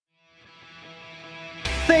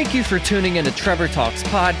Thank you for tuning into Trevor Talks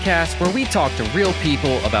podcast, where we talk to real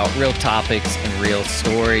people about real topics and real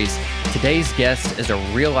stories. Today's guest is a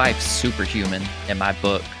real-life superhuman in my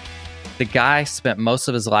book. The guy spent most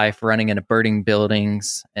of his life running into burning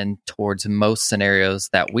buildings and towards most scenarios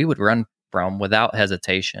that we would run from without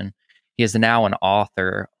hesitation. He is now an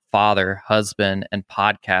author, father, husband, and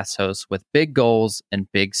podcast host with big goals and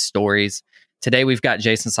big stories. Today, we've got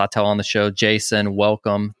Jason Sautel on the show. Jason,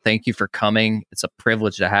 welcome. Thank you for coming. It's a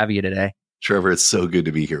privilege to have you today. Trevor, it's so good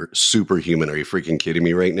to be here. Superhuman. Are you freaking kidding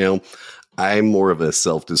me right now? I'm more of a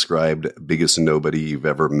self-described biggest nobody you've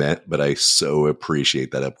ever met, but I so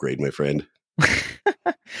appreciate that upgrade, my friend.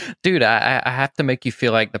 Dude, I have to make you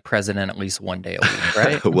feel like the president at least one day a week,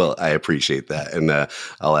 right? Well, I appreciate that. And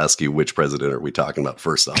I'll ask you, which president are we talking about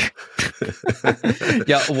first off?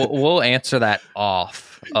 Yeah, we'll answer that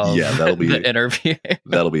off of that'll be the interview.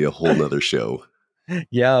 That'll be a whole nother show.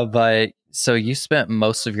 Yeah, but so you spent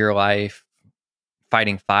most of your life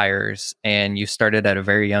fighting fires, and you started at a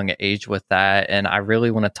very young age with that. And I really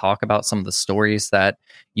want to talk about some of the stories that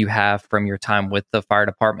you have from your time with the fire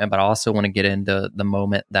department, but I also want to get into the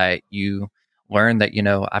moment that you learned that,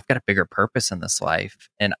 I've got a bigger purpose in this life,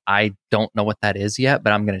 and I don't know what that is yet,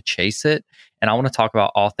 but I'm going to chase it. And I want to talk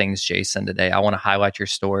about all things Jason today. I want to highlight your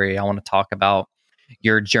story. I want to talk about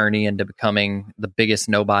your journey into becoming the biggest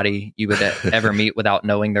nobody you would ever meet without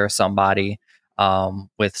knowing there's somebody,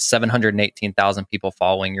 with 718,000 people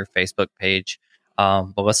following your Facebook page.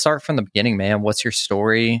 But let's start from the beginning, man. What's your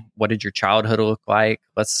story? What did your childhood look like?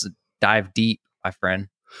 Let's dive deep, my friend.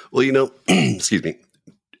 Well, excuse me.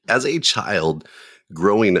 As a child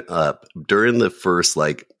growing up, during the first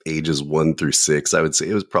ages 1 through 6, I would say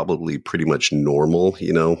it was probably pretty much normal.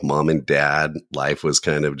 Mom and dad, life was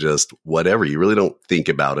kind of just whatever. You really don't think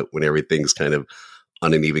about it when everything's kind of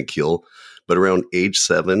on an even keel. But around age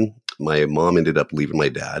 7, my mom ended up leaving my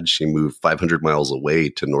dad. She moved 500 miles away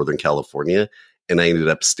to Northern California, and I ended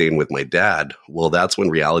up staying with my dad. Well, that's when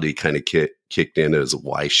reality kind of kicked in as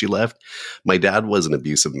why she left. My dad was an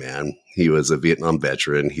abusive man. He was a Vietnam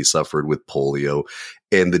veteran. He suffered with polio,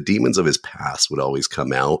 and the demons of his past would always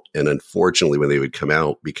come out. And unfortunately, when they would come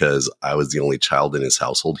out, because I was the only child in his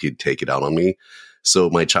household, he'd take it out on me. So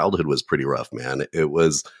my childhood was pretty rough, man. It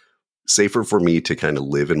was safer for me to kind of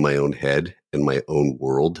live in my own head, in my own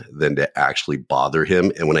world, than to actually bother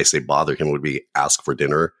him. And when I say bother him, it would be ask for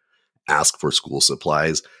dinner, ask for school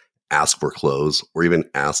supplies, ask for clothes, or even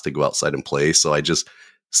ask to go outside and play. So I just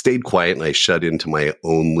stayed quiet and I shut into my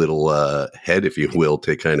own little head, if you will,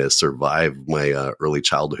 to kind of survive my early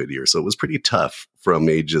childhood years. So it was pretty tough from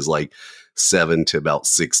ages 7 to about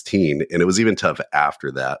 16. And it was even tough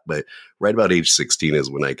after that. But right about age 16 is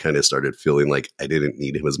when I kind of started feeling like I didn't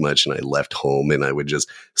need him as much. And I left home and I would just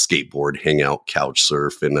skateboard, hang out, couch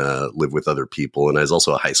surf, and live with other people. And I was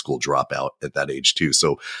also a high school dropout at that age too.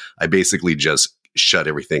 So I basically just shut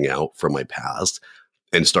everything out from my past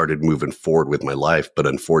and started moving forward with my life. But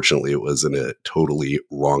unfortunately, it was in a totally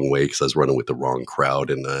wrong way because I was running with the wrong crowd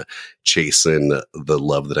and chasing the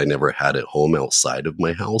love that I never had at home outside of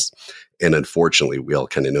my house. And unfortunately, we all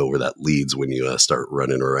kind of know where that leads when you start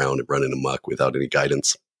running around and running amok without any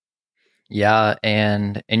guidance. Yeah.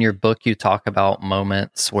 And in your book, you talk about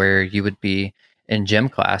moments where you would be in gym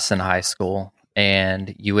class in high school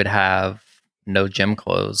and you would have no gym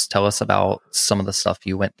clothes. Tell us about some of the stuff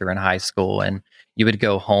you went through in high school. And you would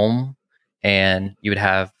go home and you would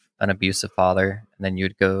have an abusive father, and then you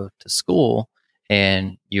would go to school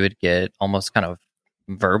and you would get almost kind of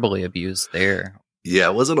verbally abused there. Yeah,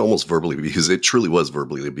 it wasn't almost verbally abused. It truly was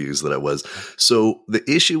verbally abused that I was. So the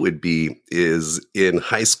issue would be is in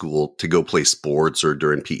high school to go play sports or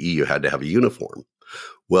during PE, you had to have a uniform.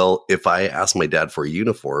 Well, if I asked my dad for a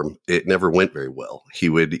uniform, it never went very well. He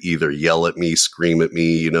would either yell at me, scream at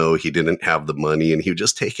me, he didn't have the money, and he would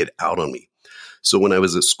just take it out on me. So when I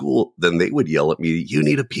was at school, then they would yell at me, you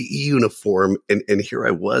need a PE uniform. And here I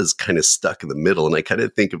was kind of stuck in the middle. And I kind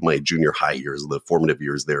of think of my junior high years, the formative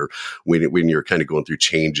years there, when you're kind of going through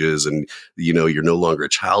changes and, you're no longer a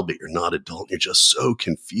child, but you're not adult. You're just so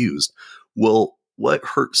confused. Well, what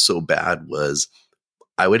hurt so bad was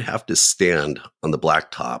I would have to stand on the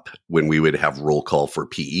blacktop when we would have roll call for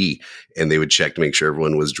PE, and they would check to make sure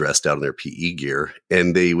everyone was dressed out in their PE gear.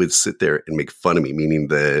 And they would sit there and make fun of me, meaning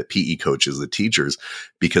the PE coaches, the teachers,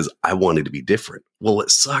 because I wanted to be different. Well,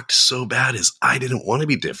 what sucked so bad is I didn't want to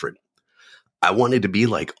be different. I wanted to be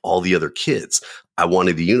like all the other kids. I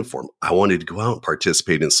wanted the uniform. I wanted to go out and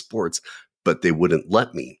participate in sports, but they wouldn't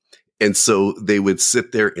let me. And so they would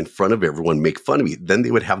sit there in front of everyone, make fun of me. Then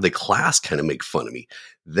they would have the class kind of make fun of me.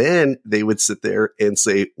 Then they would sit there and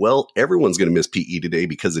say, well, everyone's going to miss PE today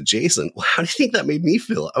because of Jason. Well, how do you think that made me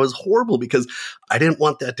feel? I was horrible because I didn't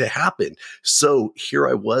want that to happen. So here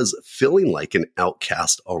I was feeling like an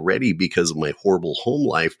outcast already because of my horrible home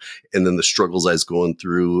life and then the struggles I was going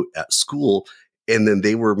through at school. And then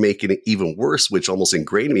they were making it even worse, which almost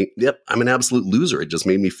ingrained me. Yep, I'm an absolute loser. It just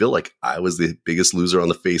made me feel like I was the biggest loser on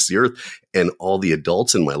the face of the earth. And all the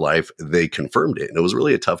adults in my life, they confirmed it. And it was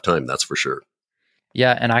really a tough time, that's for sure.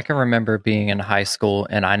 Yeah, and I can remember being in high school,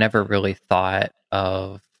 and I never really thought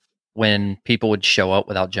of when people would show up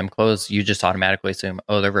without gym clothes, you just automatically assume,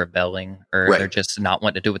 oh, they're rebelling or they're Right, just not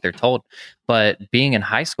wanting to do what they're told. But being in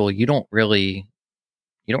high school, you don't really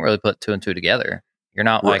put two and two together. You're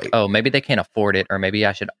not like, right, oh, maybe they can't afford it, or maybe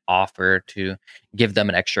I should offer to give them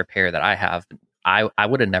an extra pair that I have. I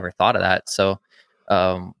would have never thought of that. So,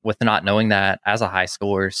 with not knowing that as a high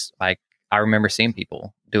schooler, like I remember seeing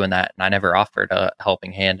people doing that, and I never offered a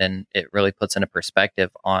helping hand, and it really puts into perspective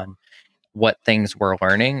on what things we're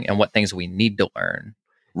learning and what things we need to learn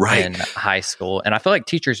right. in high school. And I feel like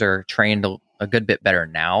teachers are trained a good bit better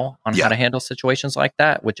now on how Yeah. to handle situations like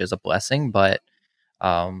that, which is a blessing. But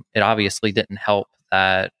it obviously didn't help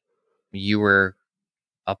that you were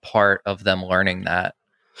a part of them learning that.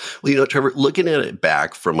 Well, Trevor, looking at it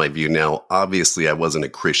back from my view now, obviously I wasn't a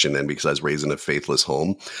Christian then because I was raised in a faithless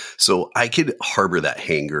home. So I could harbor that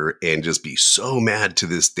hanger and just be so mad to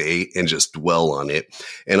this day and just dwell on it.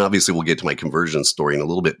 And obviously we'll get to my conversion story in a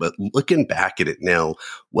little bit, but looking back at it now,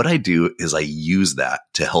 what I do is I use that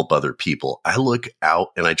to help other people. I look out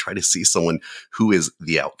and I try to see someone who is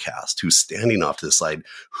the outcast, who's standing off to the side,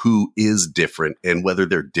 who is different, and whether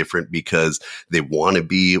they're different because they want to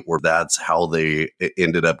be or that's how they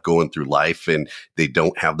ended up going through life and they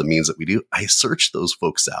don't have the means that we do. I search those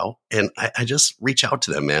folks out and I just reach out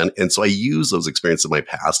to them, man. And so I use those experiences of my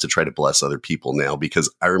past to try to bless other people now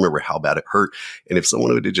because I remember how bad it hurt. And if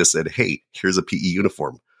someone would have just said, hey, here's a PE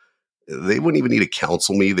uniform, they wouldn't even need to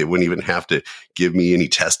counsel me. They wouldn't even have to give me any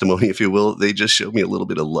testimony, if you will. They just showed me a little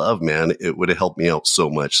bit of love, man. It would have helped me out so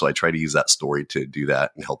much. So I try to use that story to do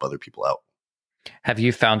that and help other people out. Have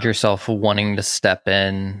you found yourself wanting to step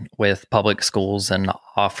in with public schools and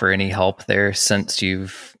offer any help there since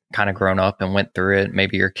you've kind of grown up and went through it?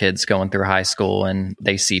 Maybe your kids going through high school and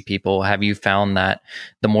they see people. Have you found that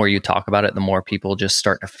the more you talk about it, the more people just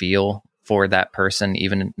start to feel for that person,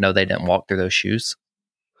 even though they didn't walk through those shoes?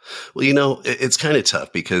 Well, it's kind of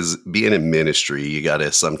tough because being in ministry, you got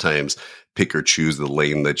to sometimes pick or choose the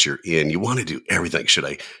lane that you're in. You want to do everything. Should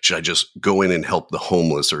I just go in and help the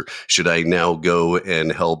homeless, or should I now go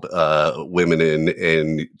and help women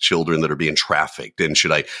and children that are being trafficked? And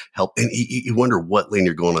should I help? And you wonder what lane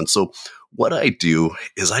you're going on. So what I do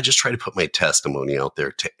is I just try to put my testimony out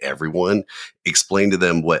there to everyone, explain to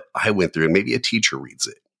them what I went through, and maybe a teacher reads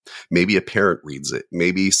it. Maybe a parent reads it.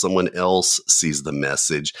 Maybe someone else sees the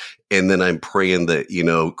message. And then I'm praying that,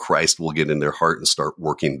 Christ will get in their heart and start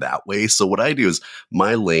working that way. So what I do is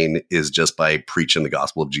my lane is just by preaching the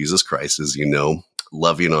gospel of Jesus Christ, as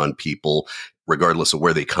loving on people, regardless of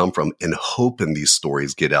where they come from, and hoping these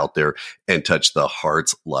stories get out there and touch the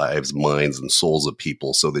hearts, lives, minds, and souls of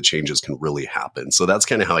people so the changes can really happen. So that's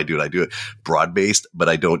kind of how I do it. I do it broad-based, but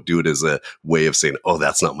I don't do it as a way of saying, oh,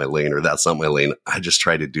 that's not my lane or that's not my lane. I just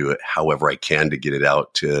try to do it however I can to get it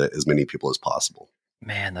out to as many people as possible.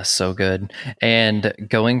 Man, that's so good. And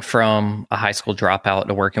going from a high school dropout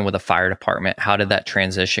to working with a fire department, how did that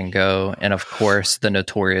transition go? And of course, the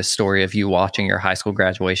notorious story of you watching your high school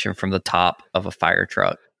graduation from the top of a fire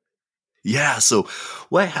truck. Yeah. So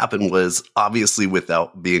what happened was, obviously,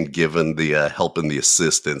 without being given the help and the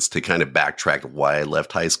assistance to kind of backtrack why I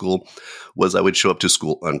left high school, was I would show up to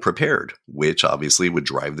school unprepared, which obviously would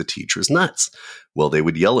drive the teachers nuts. Well, they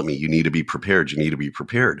would yell at me, you need to be prepared. You need to be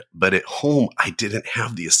prepared. But at home, I didn't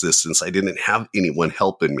have the assistance. I didn't have anyone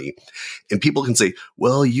helping me. And people can say,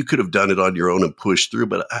 well, you could have done it on your own and pushed through.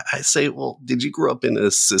 But I say, well, did you grow up in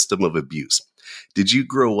a system of abuse? Did you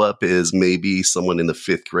grow up as maybe someone in the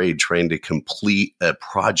fifth grade trying to complete a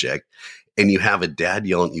project and you have a dad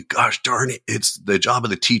yelling at you, gosh darn it, it's the job of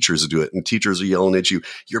the teachers to do it. And teachers are yelling at you.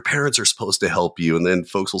 Your parents are supposed to help you. And then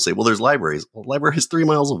folks will say, well, there's libraries. Well, the library is 3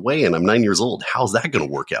 miles away and I'm 9 years old. How's that going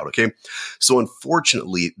to work out? Okay. So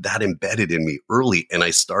unfortunately, that embedded in me early and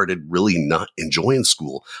I started really not enjoying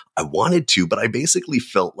school. I wanted to, but I basically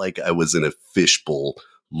felt like I was in a fishbowl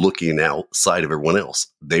looking outside of everyone else.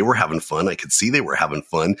 They were having fun. I could see they were having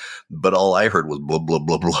fun, but all I heard was blah, blah,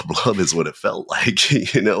 blah, blah, blah is what it felt like,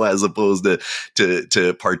 as opposed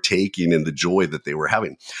to partaking in the joy that they were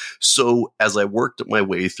having. So as I worked my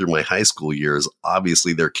way through my high school years,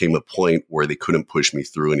 obviously there came a point where they couldn't push me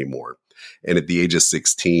through anymore. And at the age of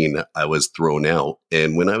 16, I was thrown out.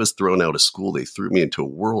 And when I was thrown out of school, they threw me into a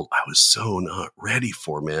world I was so not ready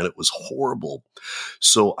for, man. It was horrible.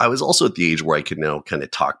 So I was also at the age where I could now kind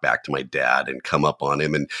of talk back to my dad and come up on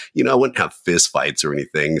him. And, I wouldn't have fist fights or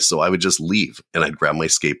anything. So I would just leave and I'd grab my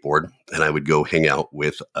skateboard and I would go hang out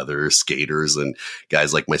with other skaters and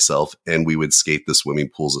guys like myself. And we would skate the swimming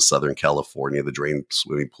pools of Southern California, the drain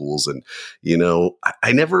swimming pools. And,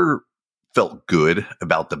 I never felt good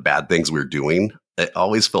about the bad things we were doing. It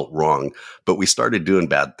always felt wrong, but we started doing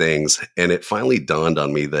bad things. And it finally dawned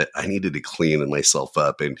on me that I needed to clean myself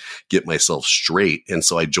up and get myself straight. And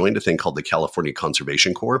so I joined a thing called the California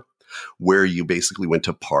Conservation Corps, where you basically went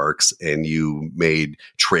to parks and you made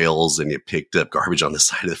trails and you picked up garbage on the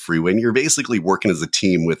side of the freeway. And you're basically working as a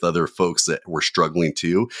team with other folks that were struggling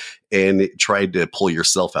too, and tried to pull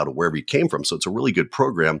yourself out of wherever you came from. So it's a really good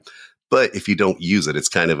program. But if you don't use it, it's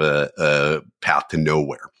kind of a path to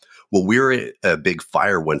nowhere. Well, we were at a big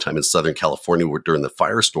fire one time in Southern California during the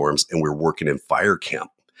firestorms, and we were working in fire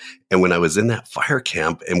camp. And when I was in that fire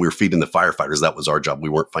camp and we were feeding the firefighters, that was our job. We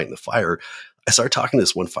weren't fighting the fire. I started talking to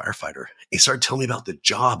this one firefighter. He started telling me about the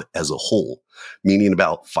job as a whole, meaning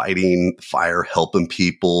about fighting fire, helping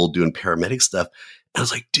people, doing paramedic stuff. And I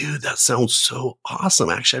was like, dude, that sounds so awesome.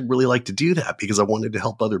 Actually, I'd really like to do that because I wanted to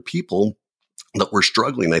help other people that were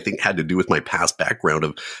struggling. I think had to do with my past background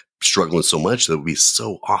of struggling so much that it would be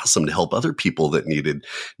so awesome to help other people that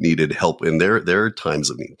needed help in their times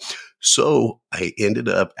of need. So I ended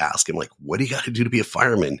up asking, like, what do you got to do to be a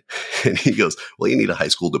fireman? And he goes, well, you need a high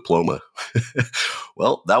school diploma.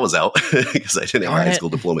 Well, that was out because I didn't have a high school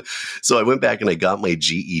diploma. So I went back and I got my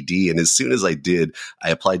GED. And as soon as I did, I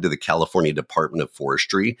applied to the California Department of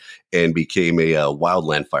Forestry and became a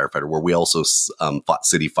wildland firefighter, where we also fought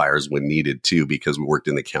city fires when needed too, because we worked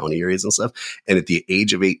in the county areas and stuff. And at the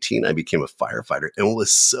age of 18, I became a firefighter. And what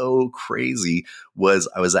was so crazy was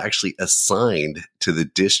I was actually assigned to the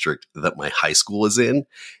district that my high school was in.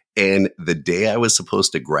 And the day I was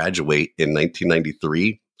supposed to graduate in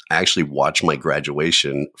 1993, I actually watched my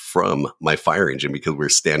graduation from my fire engine because we were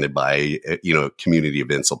standing by, community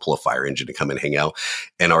events. I'll pull a fire engine to come and hang out.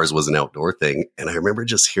 And ours was an outdoor thing. And I remember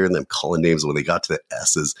just hearing them calling names when they got to the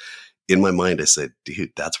S's. In my mind, I said,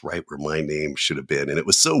 dude, that's right where my name should have been. And it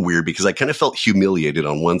was so weird because I kind of felt humiliated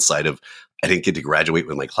on one side of I didn't get to graduate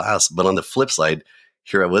with my class. But on the flip side,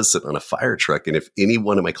 here I was sitting on a fire truck. And if any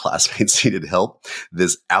one of my classmates needed help,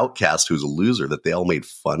 this outcast who's a loser that they all made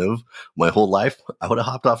fun of my whole life, I would have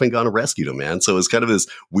hopped off and gone and rescued him, man. So it's kind of this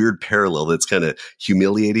weird parallel that's kind of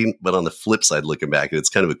humiliating. But on the flip side, looking back, it's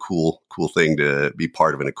kind of a cool thing to be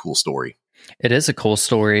part of and a cool story. It is a cool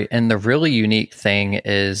story. And the really unique thing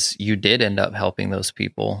is you did end up helping those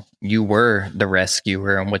people. You were the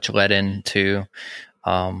rescuer, and which led into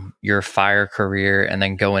your fire career, and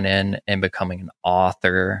then going in and becoming an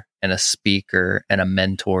author and a speaker and a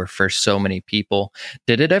mentor for so many people.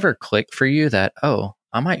 Did it ever click for you that, oh,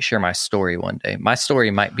 I might share my story one day. My story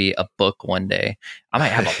might be a book one day. I might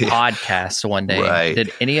have a podcast one day. Right.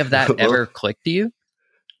 Did any of that ever click to you?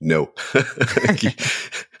 No.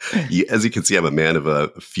 As you can see, I'm a man of a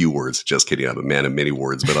few words. Just kidding. I'm a man of many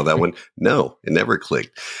words. But on that one, no, it never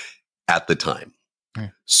clicked at the time.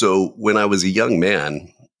 So when I was a young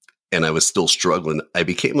man and I was still struggling, I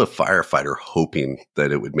became a firefighter hoping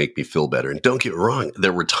that it would make me feel better. And don't get me wrong,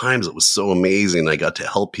 there were times it was so amazing. I got to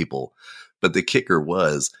help people. But the kicker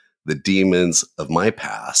was the demons of my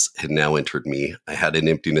past had now entered me. I had an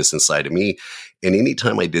emptiness inside of me. And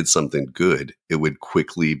anytime I did something good, it would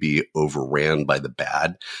quickly be overran by the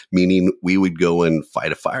bad, meaning we would go and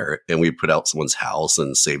fight a fire and we'd put out someone's house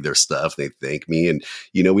and save their stuff. They'd thank me. And,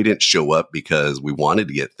 we didn't show up because we wanted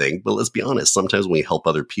to get thanked. But let's be honest, sometimes when we help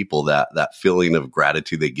other people, that feeling of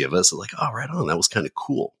gratitude they give us is like, oh, right on. That was kind of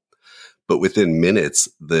cool. But within minutes,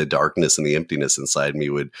 the darkness and the emptiness inside me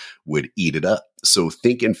would eat it up. So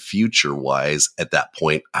thinking future wise at that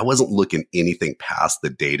point, I wasn't looking anything past the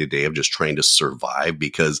day to day of just trying to survive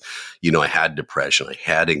because, I had depression, I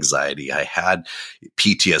had anxiety, I had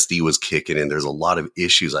PTSD was kicking in. There's a lot of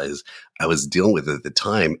issues I was dealing with at the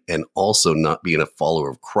time. And also not being a follower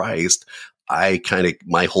of Christ,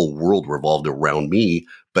 my whole world revolved around me,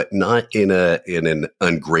 but not in an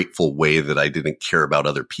ungrateful way that I didn't care about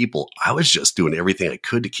other people. I was just doing everything I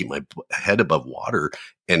could to keep my head above water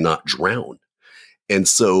and not drown. And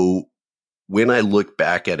so when I look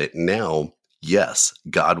back at it now, Yes,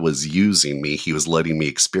 God was using me. He was letting me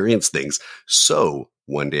experience things. So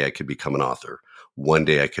one day I could become an author. One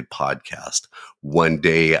day I could podcast. One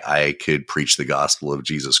day I could preach the gospel of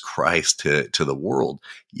Jesus Christ to the world.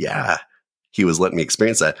 Yeah, he was letting me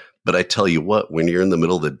experience that. But I tell you what, when you're in the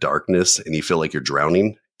middle of the darkness and you feel like you're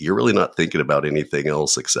drowning, you're really not thinking about anything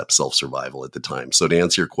else except self-survival at the time. So to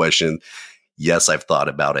answer your question, yes, I've thought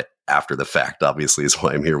about it after the fact, obviously, is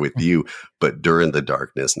why I'm here with you. But during the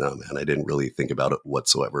darkness, no, man, I didn't really think about it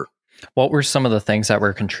whatsoever. What were some of the things that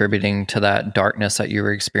were contributing to that darkness that you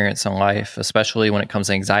were experiencing in life, especially when it comes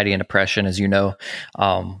to anxiety and depression? As you know,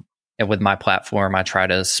 and with my platform, I try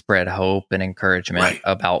to spread hope and encouragement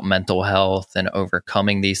about mental health and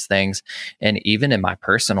overcoming these things. And even in my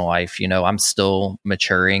personal life, I'm still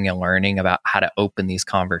maturing and learning about how to open these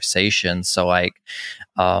conversations. So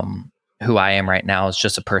who I am right now is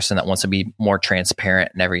just a person that wants to be more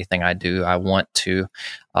transparent in everything I do. I want to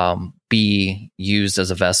be used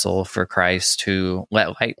as a vessel for Christ to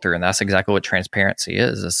let light through. And that's exactly what transparency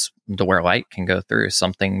is to where light can go through,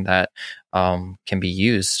 something that can be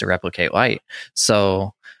used to replicate light.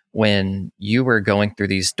 So when you were going through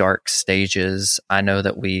these dark stages, I know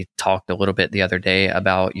that we talked a little bit the other day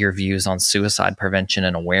about your views on suicide prevention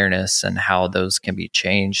and awareness and how those can be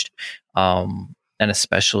changed. And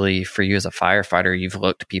especially for you as a firefighter, you've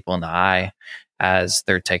looked people in the eye as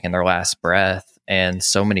they're taking their last breath. And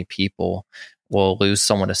so many people will lose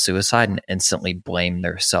someone to suicide and instantly blame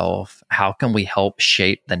themselves. How can we help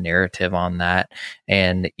shape the narrative on that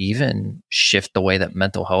and even shift the way that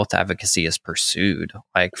mental health advocacy is pursued?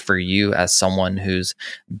 Like for you as someone who's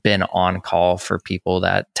been on call for people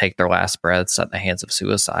that take their last breaths at the hands of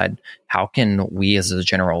suicide, how can we as a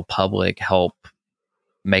general public help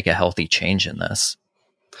make a healthy change in this?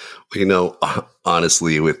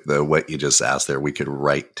 Honestly, with what you just asked there, we could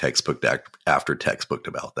write textbook after textbook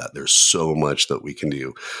about that. There's so much that we can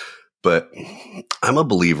do. But I'm a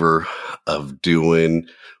believer of doing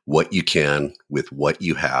what you can with what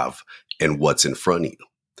you have and what's in front of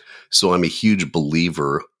you. So I'm a huge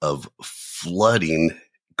believer of flooding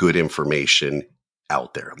good information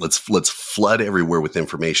out there. Let's flood everywhere with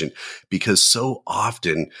information, because so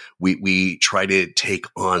often we try to take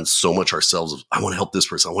on so much ourselves. I want to help this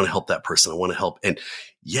person. I want to help that person. I want to help. And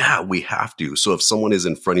yeah, we have to. So if someone is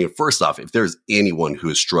in front of you, first off, if there's anyone who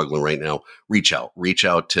is struggling right now, reach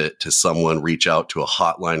out to someone, reach out to a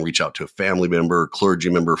hotline, reach out to a family member, clergy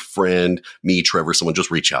member, friend, me, Trevor, someone.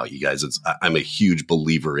 Just reach out, you guys. I'm a huge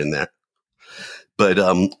believer in that. But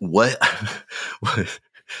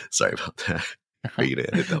sorry about that.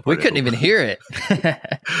 We couldn't even hear it.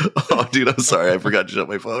 Oh, dude, I'm sorry. I forgot to shut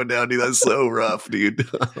my phone down, dude. That's so rough, dude.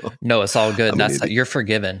 No, it's all good. You're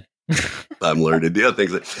forgiven. I'm learning. Yeah,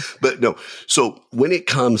 thanks. But no. So when it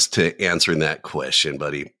comes to answering that question,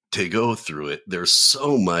 buddy, to go through it, there's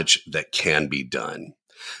so much that can be done.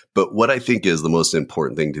 But what I think is the most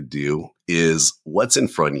important thing to do is what's in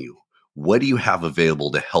front of you. What do you have available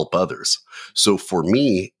to help others? So for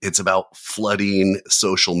me, it's about flooding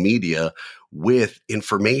social media with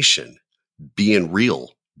information, being real,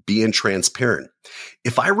 being transparent.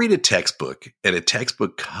 If I read a textbook and a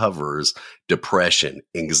textbook covers depression,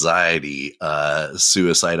 anxiety,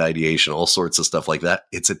 suicide ideation, all sorts of stuff like that,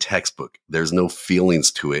 it's a textbook. There's no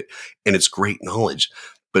feelings to it, and it's great knowledge.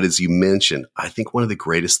 But as you mentioned, I think one of the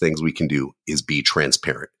greatest things we can do is be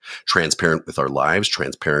transparent with our lives,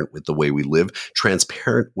 transparent with the way we live,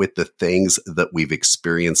 transparent with the things that we've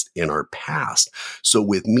experienced in our past. So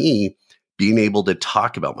with me, being able to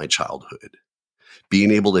talk about my childhood,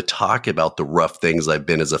 being able to talk about the rough things I've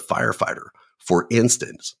been as a firefighter. For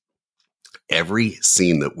instance, every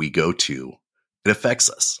scene that we go to, it affects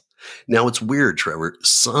us. Now, it's weird, Trevor.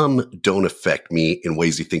 Some don't affect me in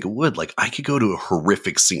ways you think it would. Like I could go to a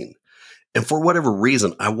horrific scene, and for whatever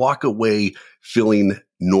reason, I walk away feeling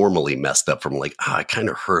normally messed up from like, I kind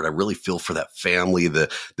of hurt. I really feel for that family, the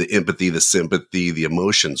empathy, the sympathy, the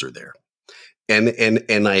emotions are there.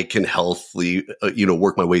 And I can healthily,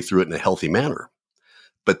 work my way through it in a healthy manner.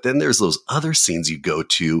 But then there's those other scenes you go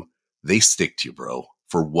to, they stick to you, bro.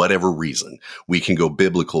 For whatever reason, we can go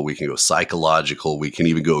biblical, we can go psychological, we can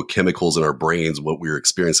even go chemicals in our brains, what we were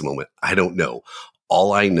experiencing in the moment. I don't know.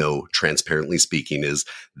 All I know, transparently speaking, is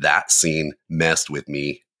that scene messed with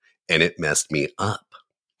me and it messed me up.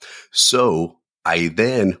 So I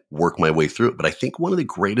then work my way through it. But I think one of the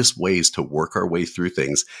greatest ways to work our way through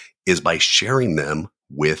things is by sharing them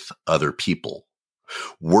with other people,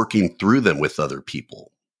 working through them with other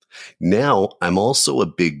people. Now, I'm also a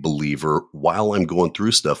big believer while I'm going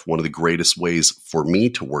through stuff. One of the greatest ways for me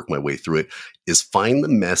to work my way through it is find the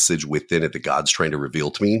message within it that God's trying to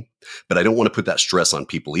reveal to me. But I don't want to put that stress on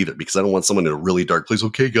people either, because I don't want someone in a really dark place.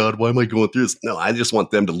 Okay, God, why am I going through this? No, I just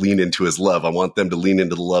want them to lean into his love. I want them to lean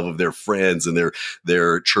into the love of their friends and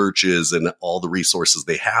their churches and all the resources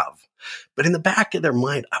they have. But in the back of their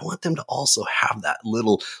mind, I want them to also have that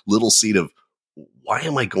little seed of, why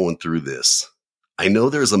am I going through this? I know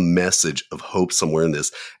there's a message of hope somewhere in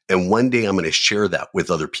this. And one day I'm going to share that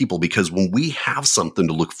with other people, because when we have something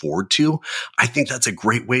to look forward to, I think that's a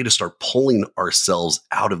great way to start pulling ourselves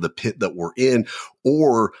out of the pit that we're in,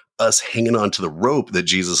 or us hanging on to the rope that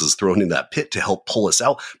Jesus has thrown in that pit to help pull us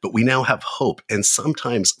out. But we now have hope. And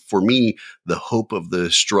sometimes for me, the hope of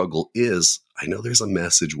the struggle is, I know there's a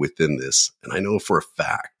message within this. And I know for a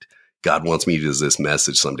fact God wants me to use this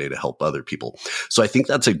message someday to help other people. So I think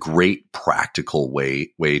that's a great practical way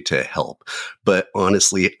to help. But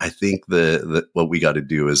honestly, I think what we got to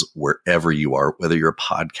do is, wherever you are, whether you're a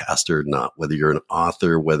podcaster or not, whether you're an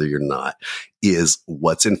author, whether you're not, is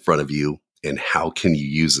what's in front of you and how can you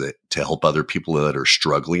use it to help other people that are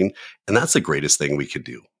struggling. And that's the greatest thing we could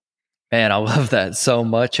do. Man, I love that so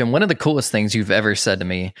much. And one of the coolest things you've ever said to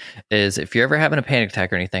me is, if you're ever having a panic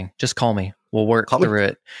attack or anything, just call me. We'll work through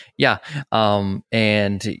it. Yeah.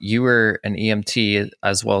 And you were an EMT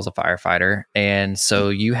as well as a firefighter. And so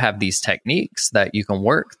you have these techniques that you can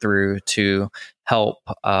work through to help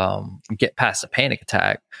get past a panic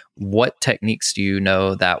attack. What techniques do you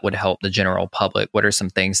know that would help the general public? What are some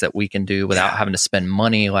things that we can do without having to spend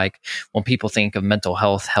money? Like, when people think of mental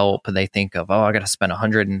health help, they think of, I got to spend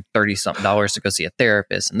 $130 something to go see a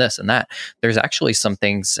therapist and this and that. There's actually some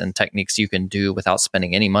things and techniques you can do without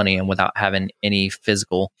spending any money and without having any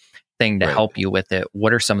physical thing to help you with it.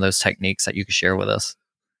 What are some of those techniques that you could share with us?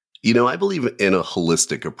 I believe in a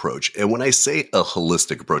holistic approach. And when I say a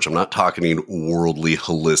holistic approach, I'm not talking worldly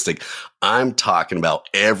holistic. I'm talking about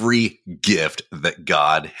every gift that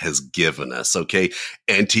God has given us, okay?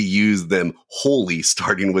 And to use them wholly,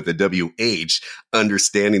 starting with the WH,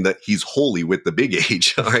 understanding that he's holy with the big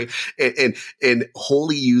H, all right? And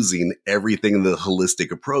wholly using everything in the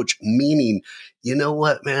holistic approach, meaning, you know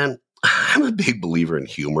what, man? I'm a big believer in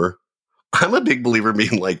humor. I'm a big believer in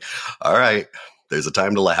being like, all right, there's a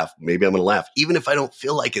time to laugh. Maybe I'm going to laugh, even if I don't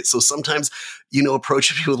feel like it. So sometimes,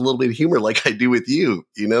 approach people with a little bit of humor, like I do with you.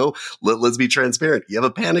 Let's be transparent. You have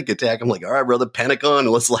a panic attack. I'm like, all right, brother, panic on.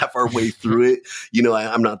 Let's laugh our way through it.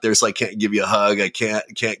 I'm not there, so I can't give you a hug. I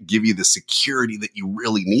can't give you the security that you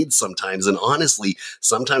really need sometimes. And honestly,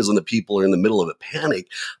 sometimes when the people are in the middle of a panic,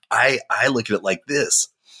 I look at it like this.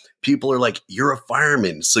 People are like, you're a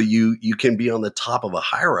fireman, so you can be on the top of a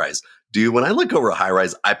high rise. Dude, when I look over a high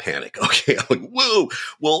rise, I panic. Okay. I'm like, whoa.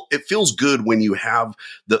 Well, it feels good when you have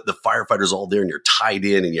the firefighters all there and you're tied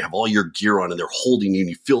in and you have all your gear on and they're holding you and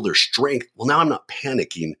you feel their strength. Well, now I'm not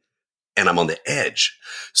panicking and I'm on the edge.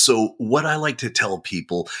 So what I like to tell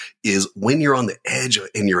people is, when you're on the edge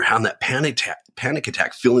and you're having that panic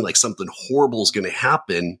attack, feeling like something horrible is going to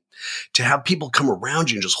happen, to have people come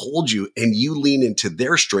around you and just hold you, and you lean into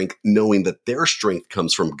their strength, knowing that their strength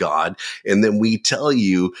comes from God. And then we tell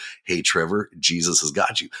you, hey, Trevor, Jesus has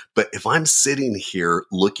got you. But if I'm sitting here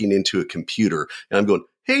looking into a computer and I'm going,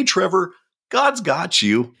 hey, Trevor, God's got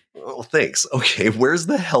you. Oh, thanks. Okay. Where's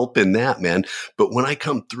the help in that, man? But when I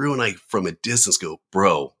come through and I, from a distance, go,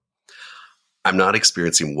 bro, I'm not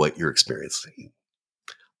experiencing what you're experiencing.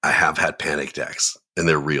 I have had panic attacks, and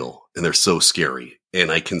they're real and they're so scary.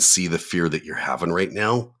 And I can see the fear that you're having right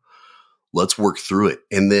now. Let's work through it.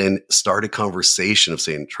 And then start a conversation of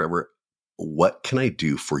saying, Trevor, what can I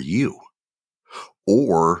do for you?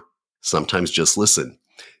 Or sometimes just listen,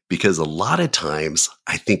 because a lot of times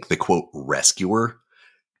I think the quote rescuer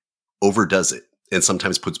overdoes it and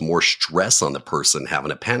sometimes puts more stress on the person having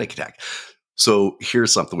a panic attack. So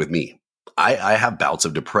here's something with me. I have bouts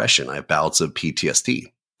of depression. I have bouts of PTSD.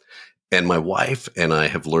 And my wife and I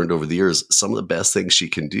have learned over the years, some of the best things she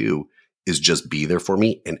can do is just be there for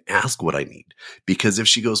me and ask what I need. Because if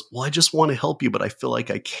she goes, well, I just want to help you, but I feel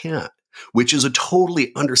like I can't, which is a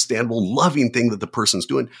totally understandable, loving thing that the person's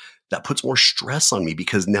doing, that puts more stress on me,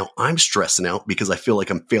 because now I'm stressing out because I feel like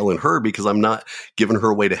I'm failing her because I'm not giving her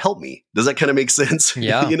a way to help me. Does that kind of make sense?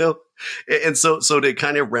 Yeah. And so to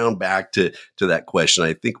kind of round back to that question,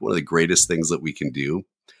 I think one of the greatest things that we can do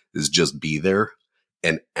is just be there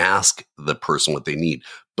and ask the person what they need.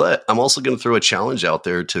 But I'm also going to throw a challenge out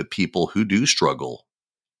there to people who do struggle.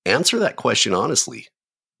 Answer that question honestly.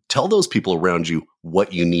 Tell those people around you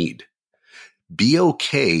what you need. Be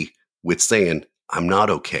okay with saying, I'm not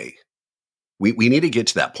okay. We need to get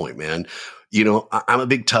to that point, man. I'm a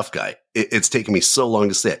big tough guy. It's taken me so long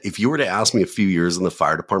to say it. If you were to ask me a few years in the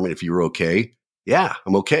fire department if you were okay, yeah,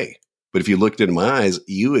 I'm okay. But if you looked into my eyes,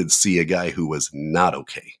 you would see a guy who was not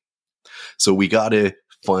okay. So we got to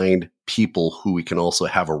find people who we can also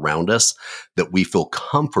have around us that we feel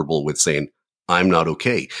comfortable with saying, I'm not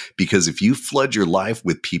okay. Because if you flood your life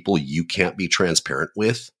with people you can't be transparent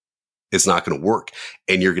with, it's not going to work.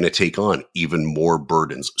 And you're going to take on even more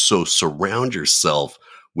burdens. So surround yourself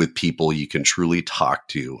with people you can truly talk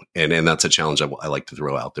to. And that's a challenge I like to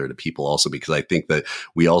throw out there to people also, because I think that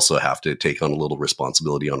we also have to take on a little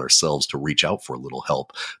responsibility on ourselves to reach out for a little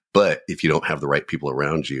help. But if you don't have the right people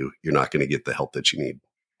around you, you're not going to get the help that you need.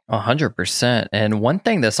 100%. And one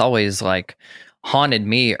thing that's always like haunted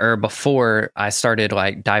me, or before I started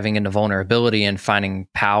like diving into vulnerability and finding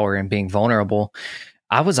power and being vulnerable,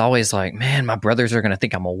 I was always like, man, my brothers are going to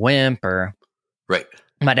think I'm a wimp, or right,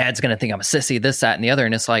 my dad's going to think I'm a sissy, this, that, and the other.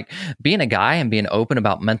 And it's like being a guy and being open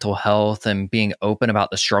about mental health and being open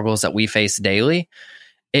about the struggles that we face daily.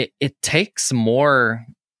 It takes more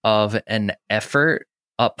of an effort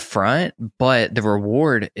up front, but the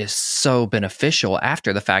reward is so beneficial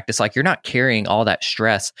after the fact. It's like you're not carrying all that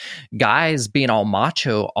stress. Guys being all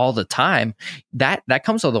macho all the time, that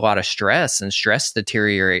comes with a lot of stress, and stress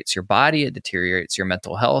deteriorates your body. It deteriorates your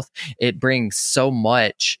mental health. It brings so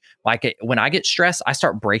much. Like when I get stressed, I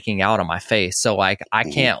start breaking out on my face. So like I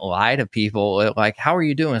can't lie to people. Like, how are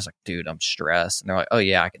you doing? It's like, dude, I'm stressed. And they're like, oh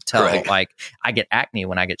yeah, I can tell. Right. Like I get acne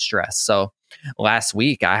when I get stressed. So last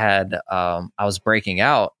week I had, I was breaking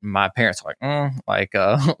out. My parents were like,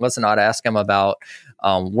 let's not ask him about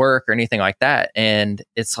work or anything like that. And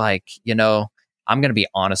it's like, I'm going to be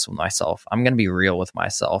honest with myself. I'm going to be real with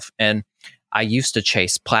myself. And I used to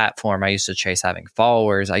chase platform. I used to chase having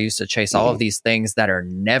followers. I used to chase all of these things that are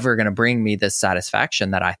never going to bring me this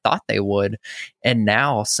satisfaction that I thought they would. And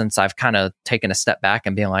now, since I've kind of taken a step back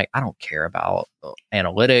and being like, I don't care about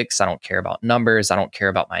analytics. I don't care about numbers. I don't care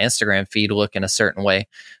about my Instagram feed looking a certain way.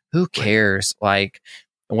 Who cares? Like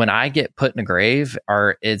when I get put in a grave,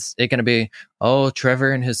 is it going to be, oh,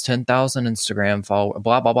 Trevor and his 10,000 Instagram followers,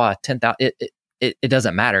 blah, blah, blah, 10,000. It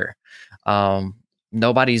doesn't matter.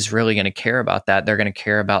 Nobody's really going to care about that. They're going to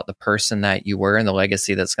care about the person that you were and the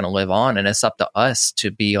legacy that's going to live on. And it's up to us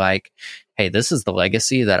to be like, hey, this is the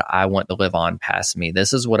legacy that I want to live on past me.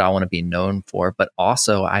 This is what I want to be known for. But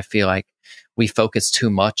also, I feel like we focus too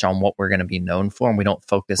much on what we're going to be known for, and we don't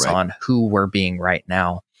focus on who we're being right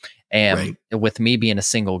now. And with me being a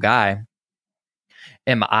single guy,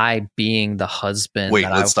 am I being the husband? Wait,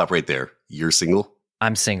 let's stop right there. You're single?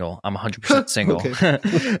 I'm single. I'm 100% single.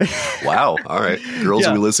 Wow. All right. Girls,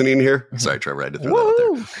 are we listening here? Sorry, Trevor, I had to throw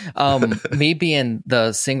that out there. Me being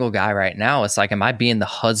the single guy right now, it's like, am I being the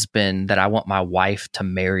husband that I want my wife to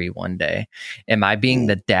marry one day? Am I being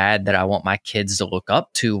the dad that I want my kids to look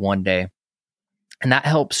up to one day? And that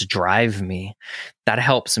helps drive me. That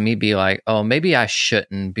helps me be like, oh, maybe I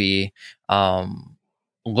shouldn't be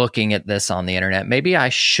looking at this on the internet. Maybe I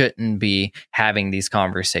shouldn't be having these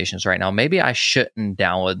conversations right now. Maybe I shouldn't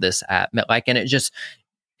download this app. Like, and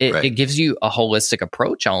it gives you a holistic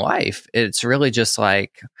approach on life. It's really just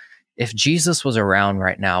like, if Jesus was around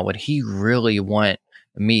right now, would he really want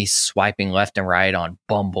me swiping left and right on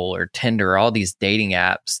Bumble or Tinder, or all these dating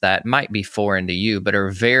apps that might be foreign to you, but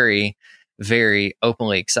are very, very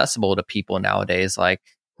openly accessible to people nowadays, like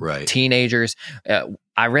teenagers?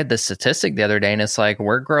 I read the statistic the other day, and it's like,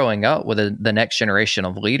 we're growing up with the next generation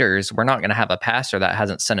of leaders. We're not going to have a pastor that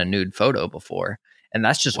hasn't sent a nude photo before. And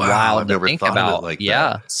that's just wild to think about.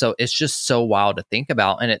 So it's just so wild to think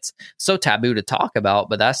about. And it's so taboo to talk about,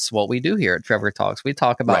 but that's what we do here at Trevor Talks. We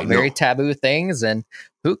talk about very taboo things, and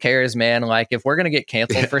who cares, man? Like, if we're going to get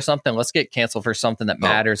canceled for something, let's get canceled for something that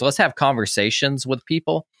matters. Let's have conversations with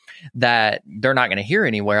people that they're not going to hear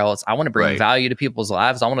anywhere else. I want to bring value to people's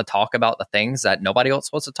lives. I want to talk about the things that nobody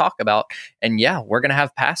else wants to talk about. And we're going to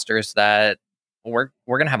have pastors that we're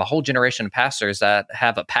going to have a whole generation of pastors that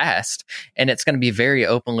have a past, and it's going to be very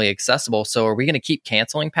openly accessible. So are we going to keep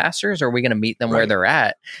canceling pastors, or are we going to meet them where they're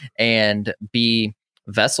at and be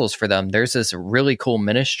vessels for them? There's this really cool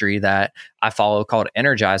ministry that I follow called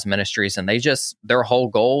Energize Ministries, and their whole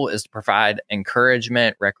goal is to provide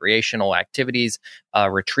encouragement, recreational activities,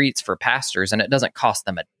 retreats for pastors, and it doesn't cost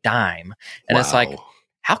them a dime. And it's like,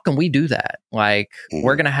 how can we do that? Like,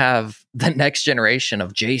 we're going to have the next generation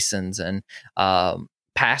of Jasons and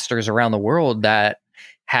pastors around the world that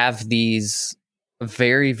have these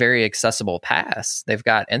very, very accessible paths. They've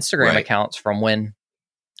got Instagram accounts from when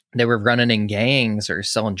they were running in gangs or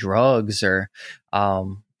selling drugs or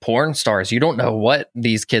porn stars. You don't know what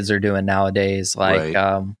these kids are doing nowadays. Like,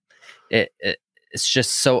 it's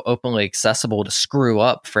just so openly accessible to screw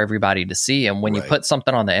up for everybody to see. And when you Right. put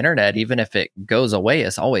something on the internet, even if it goes away,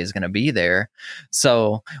 it's always going to be there.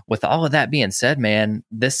 So with all of that being said, man,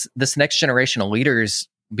 this next generation of leaders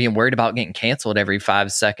being worried about getting canceled every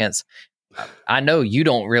 5 seconds. I know you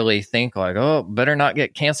don't really think like, oh, better not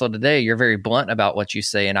get canceled today. You're very blunt about what you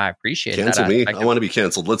say, and I appreciate Cancel that me. aspect I want to be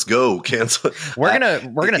canceled. Let's go. Cancel. we're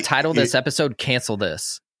gonna title this episode "Cancel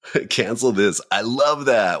This." Cancel this. I love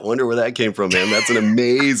that. Wonder where that came from, man. That's an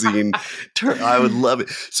amazing term. I would love it.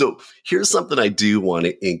 So here's something I do want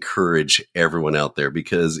to encourage everyone out there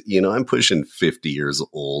because, I'm pushing 50 years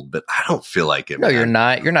old, but I don't feel like it. No, man. you're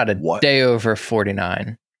not. You're not a day over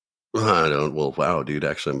 49. I don't. Well, wow, dude.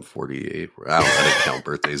 Actually, I'm 48. I don't count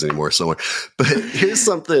birthdays anymore somewhere. But here's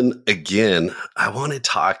something, again, I want to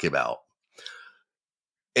talk about.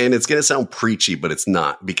 And it's going to sound preachy, but it's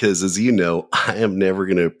not, because as you know, I am never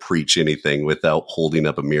going to preach anything without holding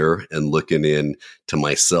up a mirror and looking in to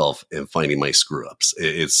myself and finding my screw ups.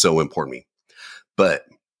 It's so important to me. But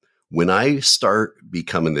when I start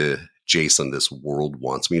becoming the Jason this world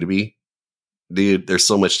wants me to be, dude, there's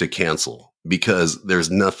so much to cancel because there's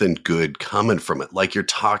nothing good coming from it. Like you're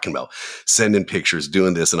talking about sending pictures,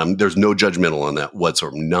 doing this, and there's no judgmental on that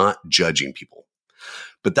whatsoever. I'm not judging people.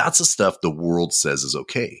 But that's the stuff the world says is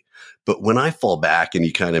okay. But when I fall back and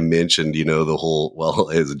you kind of mentioned, the whole, well,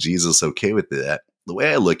 is Jesus okay with that? The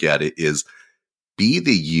way I look at it is be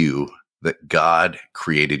the you that God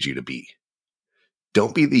created you to be.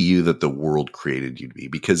 Don't be the you that the world created you to be.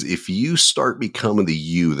 Because if you start becoming the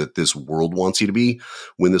you that this world wants you to be,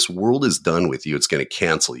 when this world is done with you, it's going to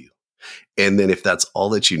cancel you. And then if that's all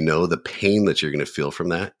that you know, the pain that you're going to feel from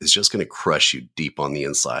that is just going to crush you deep on the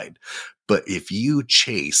inside. But if you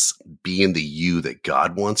chase being the you that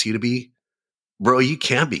God wants you to be, bro, you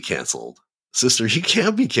can't be canceled. Sister, you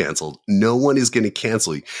can't be canceled. No one is going to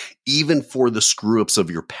cancel you, even for the screw ups of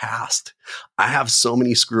your past. I have so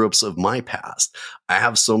many screw ups of my past. I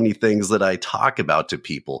have so many things that I talk about to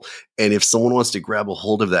people. And if someone wants to grab a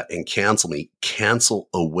hold of that and cancel me, cancel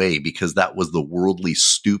away, because that was the worldly,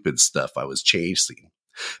 stupid stuff I was chasing.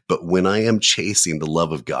 But when I am chasing the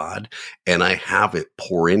love of God and I have it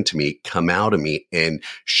pour into me, come out of me and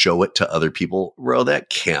show it to other people, bro, that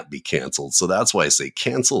can't be canceled. So that's why I say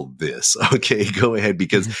cancel this. Okay, go ahead.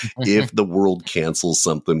 Because if the world cancels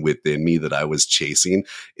something within me that I was chasing,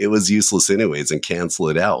 it was useless anyways, and cancel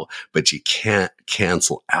it out. But you can't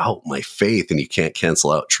cancel out my faith and you can't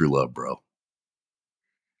cancel out true love, bro.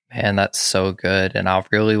 Man, that's so good. And I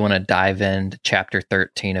really want to dive into chapter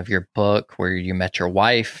 13 of your book where you met your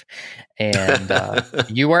wife. And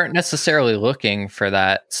you weren't necessarily looking for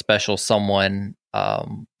that special someone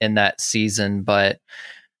in that season, but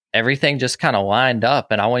everything just kind of lined up.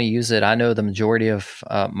 And I want to use it. I know the majority of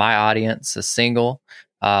my audience is single.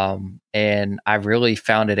 And I really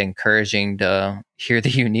found it encouraging to hear the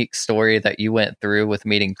unique story that you went through with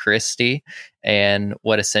meeting Christy and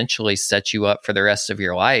what essentially set you up for the rest of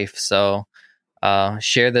your life. So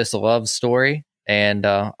share this love story and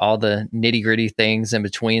all the nitty gritty things in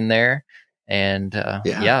between there. And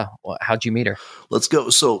how'd you meet her? Let's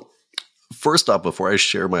go. So first off, before I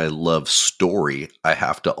share my love story, I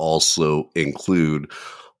have to also include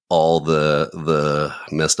all the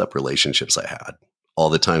messed up relationships I had. All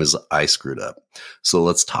the times I screwed up. So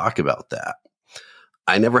let's talk about that.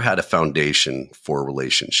 I never had a foundation for a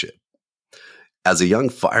relationship. As a young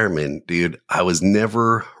fireman, dude, I was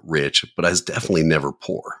never rich, but I was definitely never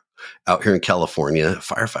poor. Out here in California,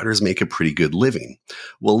 firefighters make a pretty good living.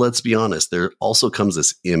 Well, let's be honest, there also comes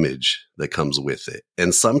this image that comes with it.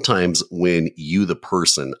 And sometimes when you, the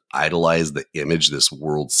person, idolize the image this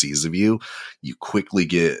world sees of you, you quickly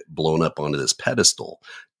get blown up onto this pedestal.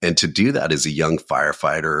 And to do that as a young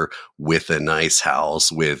firefighter with a nice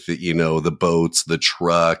house, with, the boats, the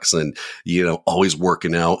trucks, and, always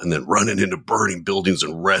working out and then running into burning buildings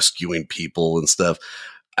and rescuing people and stuff.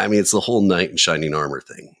 I mean, it's the whole knight in shining armor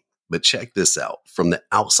thing. But check this out. From the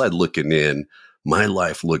outside looking in, my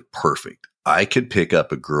life looked perfect. I could pick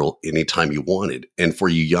up a girl anytime you wanted. And for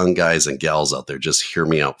you young guys and gals out there, just hear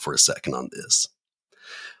me out for a second on this.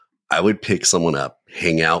 I would pick someone up,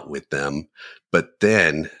 hang out with them, but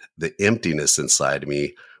then the emptiness inside of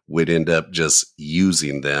me would end up just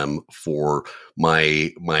using them for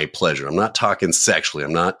my pleasure. I'm not talking sexually.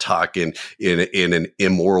 I'm not talking in an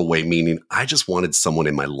immoral way, meaning I just wanted someone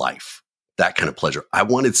in my life, that kind of pleasure. I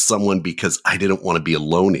wanted someone because I didn't want to be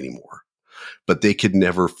alone anymore, but they could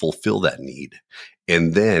never fulfill that need.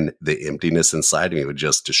 And then the emptiness inside of me would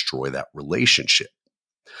just destroy that relationship.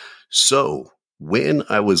 So when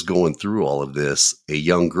I was going through all of this, a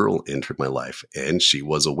young girl entered my life and she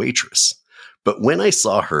was a waitress. But when I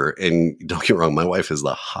saw her, and don't get me wrong, my wife is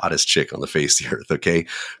the hottest chick on the face of the earth, okay?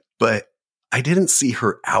 But I didn't see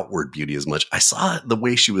her outward beauty as much. I saw the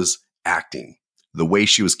way she was acting, the way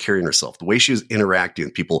she was carrying herself, the way she was interacting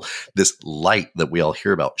with people, this light that we all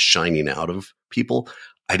hear about shining out of people.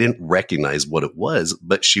 I didn't recognize what it was,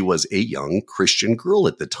 but she was a young Christian girl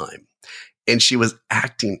at the time. And she was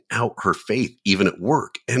acting out her faith, even at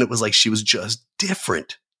work. And it was like she was just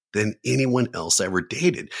different than anyone else I ever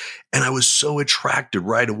dated. And I was so attracted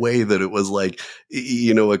right away that it was like,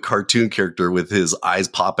 a cartoon character with his eyes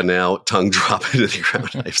popping out, tongue dropping to the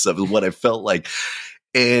ground. So was what I felt like.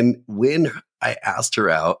 And when I asked her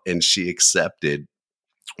out and she accepted,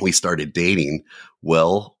 we started dating.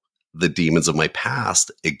 Well, the demons of my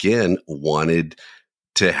past, again, wanted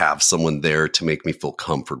to have someone there to make me feel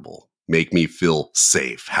comfortable, make me feel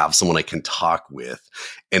safe, have someone I can talk with.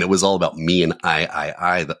 And it was all about me and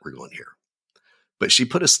I that were going here. But she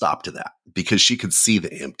put a stop to that because she could see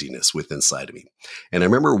the emptiness within inside of me. And I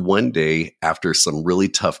remember one day after some really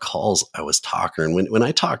tough calls, I was talking. And when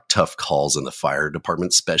I talk tough calls in the fire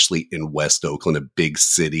department, especially in West Oakland, a big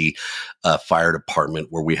city fire department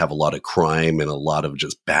where we have a lot of crime and a lot of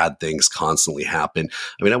just bad things constantly happen.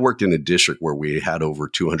 I mean, I worked in a district where we had over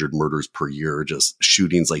 200 murders per year, just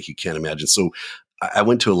shootings like you can't imagine. So I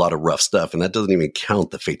went to a lot of rough stuff, and that doesn't even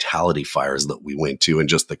count the fatality fires that we went to and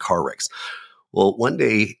just the car wrecks. Well, one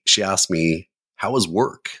day she asked me, how was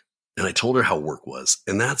work? And I told her how work was.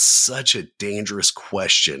 And that's such a dangerous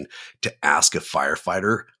question to ask a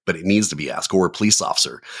firefighter, but it needs to be asked, or a police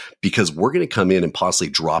officer, because we're going to come in and possibly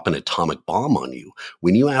drop an atomic bomb on you.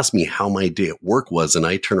 When you ask me how my day at work was, and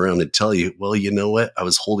I turn around and tell you, well, you know what? I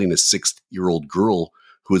was holding a 6-year-old girl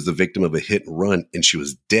who was the victim of a hit and run, and she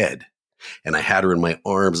was dead. And I had her in my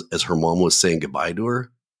arms as her mom was saying goodbye to her.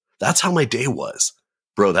 That's how my day was.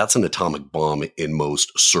 Bro, that's an atomic bomb in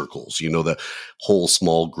most circles. The whole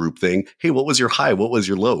small group thing. Hey, what was your high? What was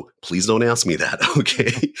your low? Please don't ask me that.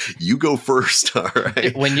 Okay. You go first. All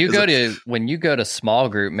right. When you go to small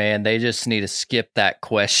group, man, they just need to skip that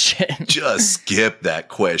question. Just skip that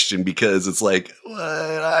question because it's like, what?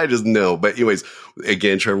 I just know. But anyways,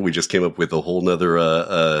 again, Trevor, we just came up with a whole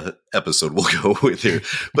nother episode we'll go with here.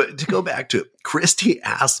 But to go back to it, Christy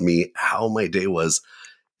asked me how my day was,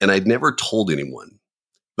 and I'd never told anyone.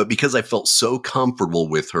 But because I felt so comfortable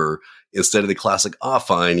with her, instead of the classic,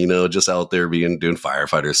 fine, just out there doing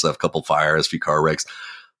firefighter stuff, couple fires, few car wrecks,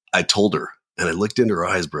 I told her, and I looked into her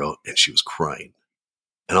eyes, bro, and she was crying.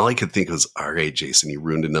 And all I could think was, all right, Jason, you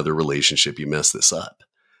ruined another relationship. You messed this up.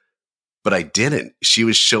 But I didn't. She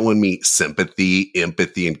was showing me sympathy,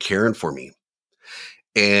 empathy, and caring for me.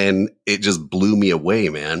 And it just blew me away,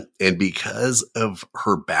 man. And because of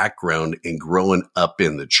her background and growing up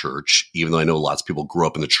in the church, even though I know lots of people grow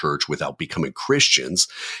up in the church without becoming Christians,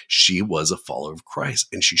 she was a follower of Christ.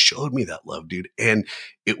 And she showed me that love, dude. And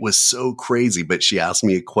it was so crazy. But she asked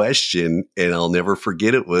me a question, and I'll never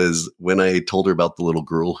forget it, was when I told her about the little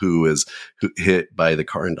girl who was hit by the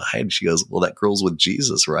car and died. She goes, well, that girl's with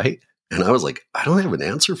Jesus, right? And I was like, I don't have an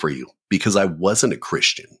answer for you because I wasn't a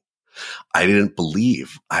Christian. I didn't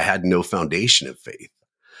believe. I had no foundation of faith.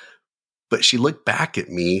 But she looked back at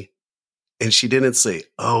me and she didn't say,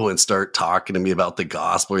 and start talking to me about the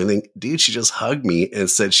gospel or anything. Dude, she just hugged me and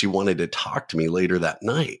said she wanted to talk to me later that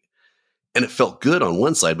night. And it felt good on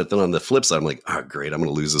one side, but then on the flip side, I'm like, great, I'm going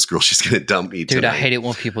to lose this girl. She's going to dump me tonight. Dude, I hate it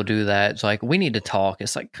when people do that. It's like, we need to talk.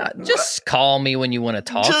 It's like, God, just call me when you want to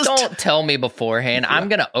talk. Don't tell me beforehand. Yeah. I'm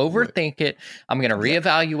going to overthink it. I'm going to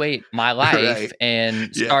reevaluate my life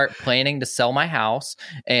and start planning to sell my house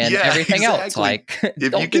and everything else. Like,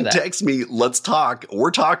 if you can text me, let's talk.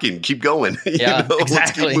 We're talking. Keep going. Exactly.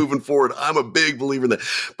 Let's keep moving forward. I'm a big believer in that.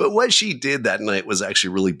 But what she did that night was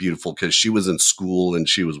actually really beautiful because she was in school and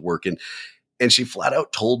she was working. And she flat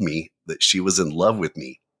out told me that she was in love with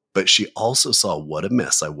me, but she also saw what a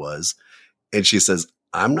mess I was. And she says,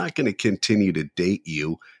 I'm not going to continue to date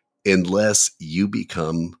you unless you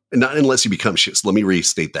become, let me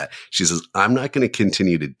restate that. She says, I'm not going to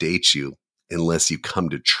continue to date you unless you come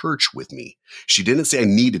to church with me. She didn't say I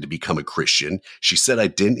needed to become a Christian. She said I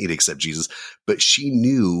didn't need to accept Jesus, but she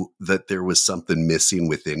knew that there was something missing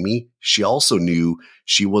within me. She also knew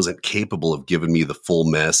she wasn't capable of giving me the full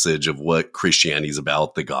message of what Christianity is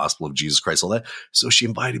about, the gospel of Jesus Christ, all that. So she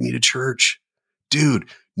invited me to church. Dude,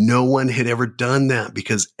 no one had ever done that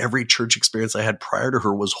because every church experience I had prior to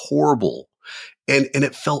her was horrible. And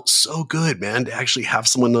it felt so good, man, to actually have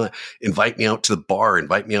someone invite me out to the bar,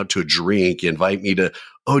 invite me out to a drink, invite me to,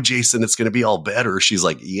 oh, Jason, it's going to be all better. She's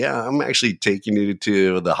like, yeah, I'm actually taking you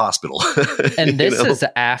to the hospital. And this is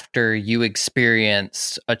after you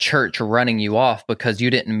experienced a church running you off because you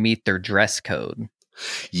didn't meet their dress code.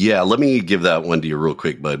 Yeah, let me give that one to you real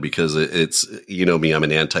quick, bud, because it's, you know me, I'm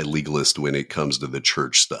an anti-legalist when it comes to the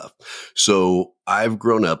church stuff. So I've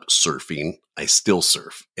grown up surfing. I still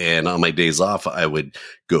surf. And on my days off, I would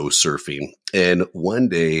go surfing. And one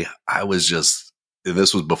day I was just, and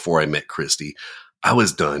this was before I met Christy, I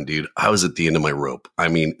was done, dude. I was at the end of my rope. I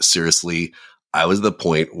mean, seriously, I was at the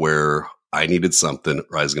point where I needed something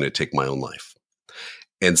or I was going to take my own life.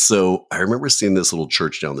 And so I remember seeing this little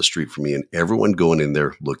church down the street from me and everyone going in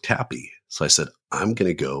there looked happy. So I said, I'm going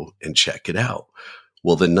to go and check it out.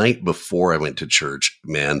 Well, the night before I went to church,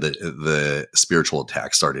 man, the spiritual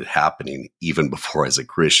attack started happening even before I was a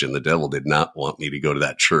Christian. The devil did not want me to go to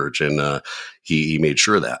that church. And he made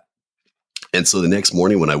sure of that. And so the next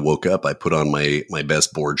morning when I woke up, I put on my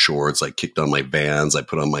best board shorts. I kicked on my Vans. I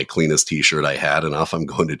put on my cleanest t-shirt I had and off I'm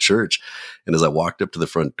going to church. And as I walked up to the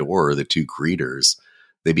front door, the two greeters,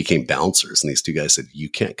 they became bouncers. And these two guys said, you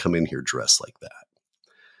can't come in here dressed like that.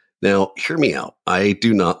 Now, hear me out. I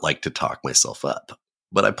do not like to talk myself up,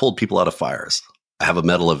 but I pulled people out of fires. I have a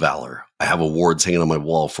Medal of Valor. I have awards hanging on my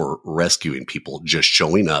wall for rescuing people, just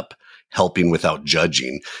showing up, helping without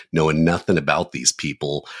judging, knowing nothing about these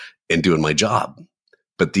people and doing my job.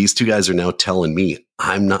 But these two guys are now telling me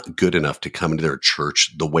I'm not good enough to come into their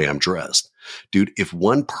church the way I'm dressed. Dude, if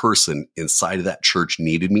one person inside of that church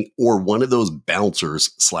needed me or one of those bouncers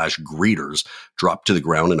 / greeters dropped to the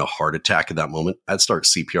ground in a heart attack at that moment, I'd start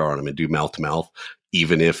CPR on them and do mouth to mouth,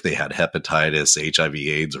 even if they had hepatitis, HIV,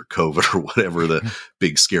 AIDS, or COVID, or whatever the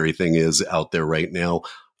big scary thing is out there right now.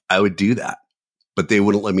 I would do that, but they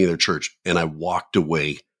wouldn't let me in their church. And I walked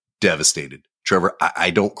away devastated. Trevor,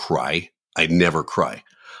 I don't cry. I never cry.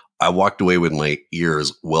 I walked away with my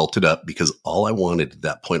ears welted up because all I wanted at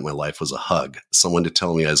that point in my life was a hug, someone to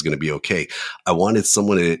tell me I was going to be okay. I wanted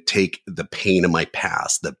someone to take the pain of my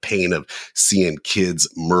past, the pain of seeing kids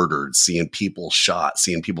murdered, seeing people shot,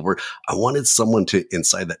 seeing people murdered. I wanted someone to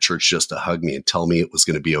inside that church just to hug me and tell me it was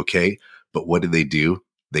going to be okay. But what did they do?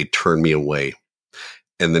 They turned me away.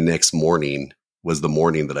 And the next morning was the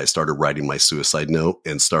morning that I started writing my suicide note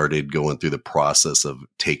and started going through the process of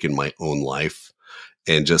taking my own life.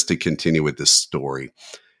 And just to continue with this story,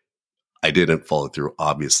 I didn't follow through,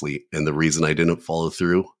 obviously. And the reason I didn't follow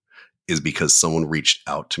through is because someone reached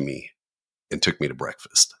out to me and took me to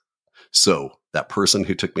breakfast. So that person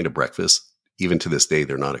who took me to breakfast, even to this day,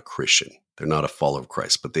 they're not a Christian. They're not a follower of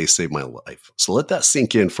Christ, but they saved my life. So let that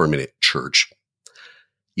sink in for a minute, church.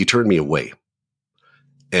 You turned me away,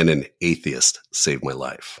 and an atheist saved my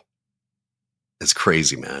life. It's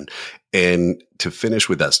crazy, man. And to finish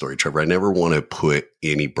with that story, Trevor, I never want to put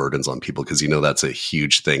any burdens on people because, you know, that's a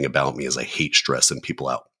huge thing about me is I hate stressing people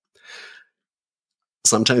out.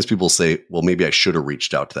 Sometimes people say, well, maybe I should have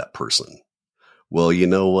reached out to that person. Well, you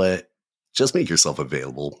know what? Just make yourself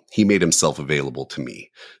available. He made himself available to me.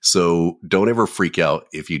 So don't ever freak out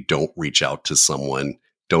if you don't reach out to someone.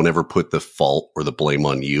 Don't ever put the fault or the blame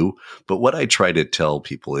on you. But what I try to tell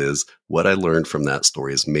people is what I learned from that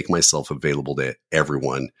story is make myself available to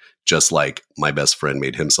everyone, just like my best friend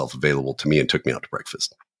made himself available to me and took me out to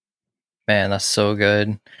breakfast. Man, that's so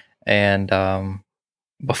good. And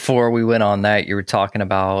before we went on that, you were talking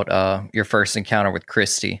about your first encounter with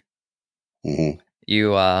Christy. Mm-hmm.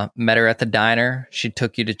 You met her at the diner. She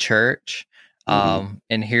took you to church.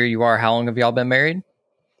 And here you are. How long have y'all been married?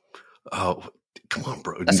 Oh, come on,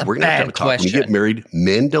 bro. That's we're going to have a talk. When you get married,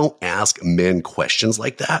 men don't ask men questions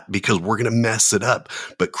like that because we're going to mess it up.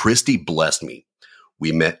 But Christy blessed me.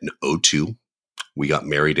 We met in 2002. We got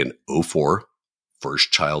married in 2004.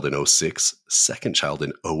 First child in 2006, second child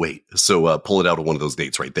in 2008. So pull it out of one of those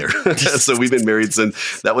dates right there. So we've been married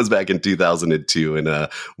since that was back in 2002. And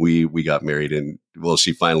we got married and well,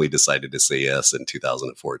 she finally decided to say yes in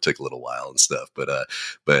 2004. It took a little while and stuff,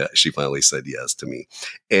 but she finally said yes to me.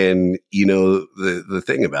 And you know, the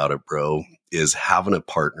thing about it, bro, is having a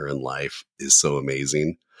partner in life is so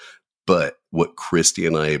amazing. But what Christy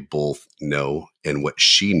and I both know and what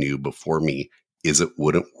she knew before me is it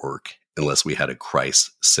wouldn't work unless we had a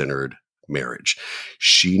Christ-centered marriage.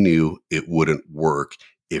 She knew it wouldn't work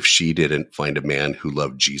if she didn't find a man who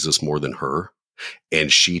loved Jesus more than her.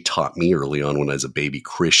 And she taught me early on when I was a baby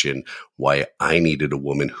Christian why I needed a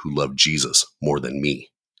woman who loved Jesus more than me.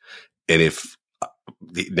 And if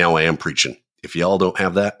now I am preaching, if y'all don't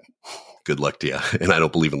have that, good luck to you. And I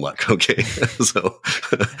don't believe in luck. Okay.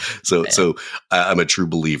 So I'm a true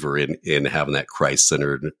believer in having that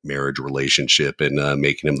Christ-centered marriage relationship and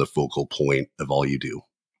making him the focal point of all you do.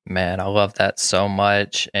 Man, I love that so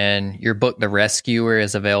much. And your book, The Rescuer,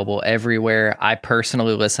 is available everywhere. I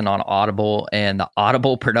personally listen on Audible, and the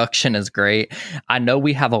Audible production is great. I know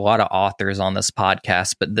we have a lot of authors on this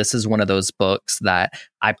podcast, but this is one of those books that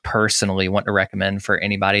I personally want to recommend for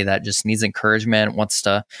anybody that just needs encouragement, wants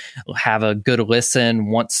to have a good listen,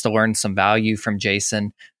 wants to learn some value from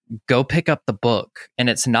Jason. Go pick up the book. And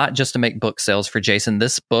it's not just to make book sales for Jason.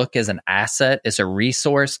 This book is an asset. It's a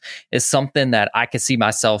resource. It's something that I could see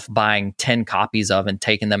myself buying 10 copies of and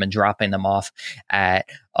taking them and dropping them off at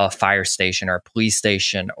a fire station or a police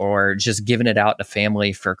station, or just giving it out to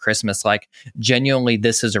family for Christmas. Like, genuinely,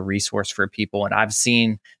 this is a resource for people. And I've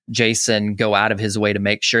seen Jason go out of his way to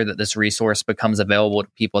make sure that this resource becomes available to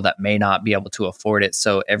people that may not be able to afford it.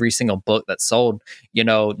 So every single book that's sold,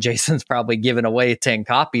 Jason's probably giving away 10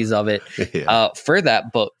 copies of it for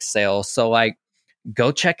that book sale. So like,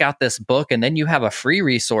 go check out this book, and then you have a free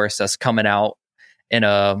resource that's coming out in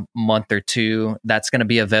a month or two that's going to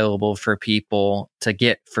be available for people to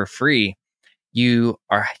get for free. You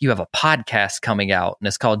have a podcast coming out, and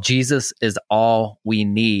it's called Jesus is All We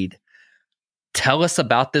Need. Tell us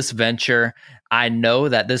about this venture. I know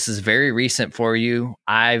that this is very recent for you.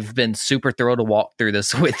 I've been super thrilled to walk through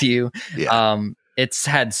this with you. Yeah. It's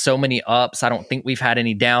had so many ups. I don't think we've had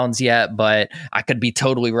any downs yet, but I could be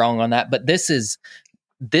totally wrong on that. But this is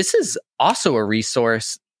also a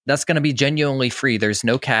resource that's going to be genuinely free. There's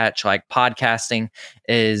no catch. Like, podcasting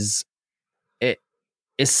is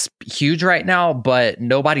huge right now, but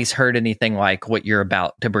nobody's heard anything like what you're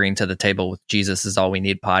about to bring to the table with Jesus is All We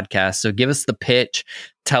Need podcast. So give us the pitch.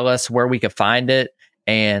 Tell us where we could find it,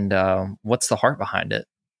 and what's the heart behind it.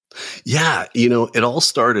 Yeah, it all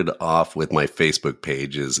started off with my Facebook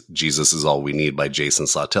page is Jesus is All We Need by Jason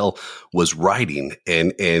Sautel was writing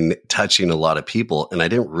and touching a lot of people. And I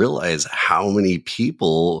didn't realize how many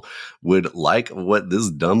people would like what this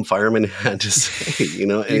dumb fireman had to say,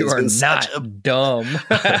 and you are not dumb.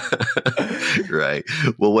 Right.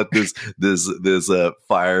 Well, what this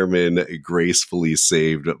fireman gracefully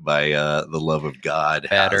saved by the love of God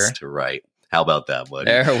has to write. How about that,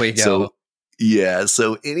 buddy? There we go. Yeah.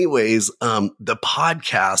 So anyways, the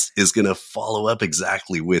podcast is going to follow up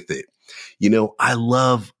exactly with it. I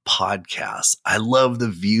love podcasts. I love the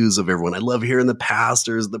views of everyone. I love hearing the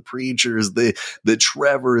pastors, the preachers, the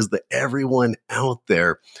Trevors, the everyone out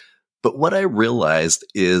there. But what I realized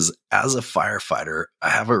is, as a firefighter, I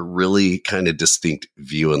have a really kind of distinct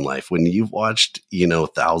view in life. When you've watched,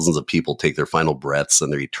 thousands of people take their final breaths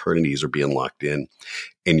and their eternities are being locked in,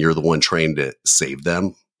 and you're the one trying to save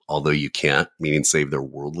them, although you can't, meaning save their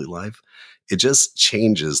worldly life, it just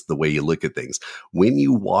changes the way you look at things. When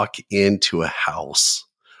you walk into a house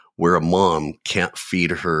where a mom can't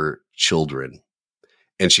feed her children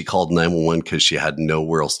and she called 911 because she had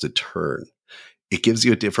nowhere else to turn, it gives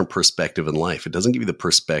you a different perspective in life. It doesn't give you the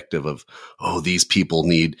perspective of, oh, these people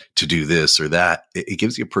need to do this or that. It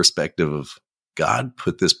gives you a perspective of, God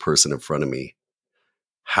put this person in front of me.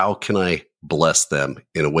 How can I bless them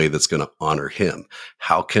in a way that's going to honor him?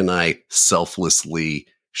 How can I selflessly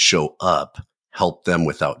show up, help them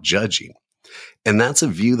without judging? And that's a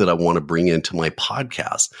view that I want to bring into my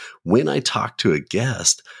podcast. When I talk to a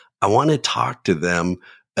guest, I want to talk to them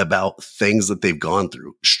about things that they've gone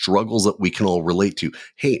through, struggles that we can all relate to.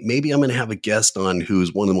 Hey, maybe I'm going to have a guest on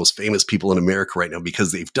who's one of the most famous people in America right now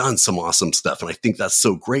because they've done some awesome stuff. And I think that's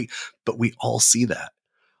so great, but we all see that.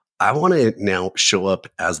 I want to now show up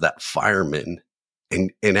as that fireman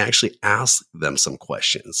and actually ask them some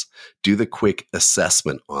questions, do the quick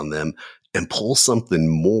assessment on them, and pull something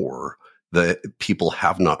more that people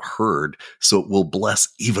have not heard. So it will bless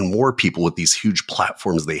even more people with these huge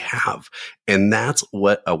platforms they have. And that's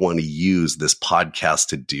what I want to use this podcast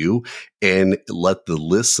to do, and let the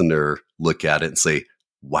listener look at it and say,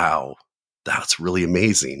 wow, that's really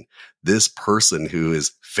amazing. This person who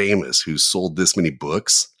is famous, who sold this many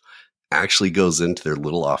books, actually goes into their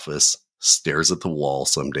little office, stares at the wall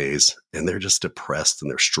some days, and they're just depressed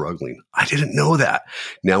and they're struggling. I didn't know that.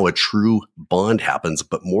 Now a true bond happens,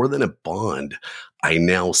 but more than a bond, I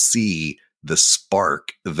now see the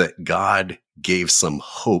spark that God gave some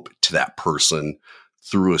hope to that person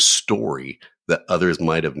through a story that others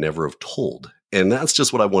might have never have told. And that's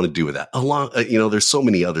just what I want to do with that. There's so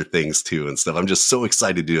many other things too and stuff. I'm just so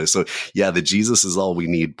excited to do it. So yeah, the Jesus is All We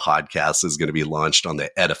Need podcast is going to be launched on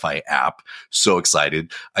the Edify app. So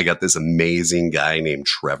excited. I got this amazing guy named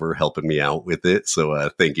Trevor helping me out with it. So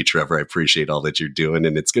thank you, Trevor. I appreciate all that you're doing.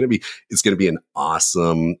 And it's going to be an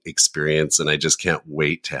awesome experience. And I just can't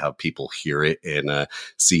wait to have people hear it and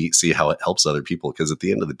see how it helps other people. Because at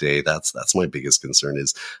the end of the day, that's my biggest concern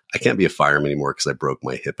is I can't be a fireman anymore because I broke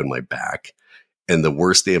my hip and my back. And the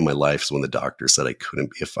worst day of my life is when the doctor said I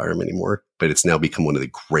couldn't be a fireman anymore. But it's now become one of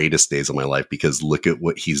the greatest days of my life because look at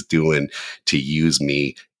what he's doing to use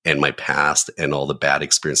me and my past and all the bad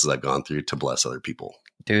experiences I've gone through to bless other people.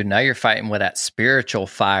 Dude, now you're fighting with that spiritual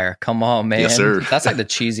fire. Come on, man. Yes, sir. That's like the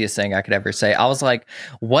cheesiest thing I could ever say. I was like,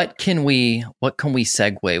 what can we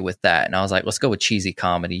segue with that? And I was like, let's go with cheesy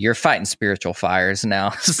comedy. You're fighting spiritual fires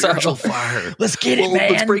now. Spiritual fire. Let's get it,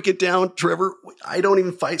 man. Let's break it down, Trevor. I don't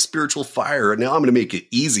even fight spiritual fire. Now I'm going to make an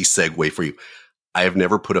easy segue for you. I have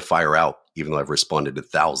never put a fire out, even though I've responded to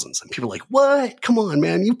thousands. And people are like, what? Come on,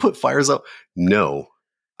 man. You put fires out. No,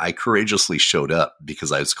 I courageously showed up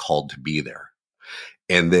because I was called to be there.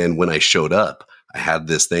 And then when I showed up, I had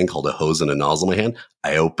this thing called a hose and a nozzle in my hand.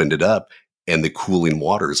 I opened it up and the cooling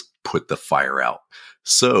waters put the fire out.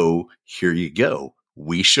 So here you go.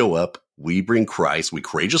 We show up. We bring Christ. We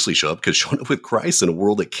courageously show up because showing up with Christ in a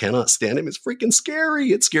world that cannot stand him is freaking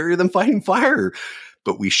scary. It's scarier than fighting fire.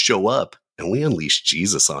 But we show up and we unleash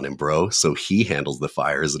Jesus on him, bro. So he handles the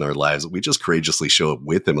fires in our lives. We just courageously show up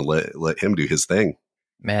with him and let him do his thing.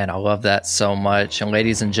 Man, I love that so much. And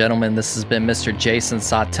ladies and gentlemen, this has been Mr. Jason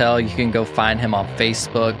Sautel. You can go find him on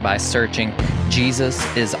Facebook by searching Jesus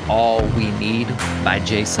is All We Need by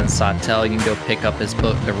Jason Sautel. You can go pick up his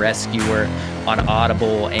book, The Rescuer, on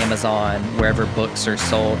Audible, Amazon, wherever books are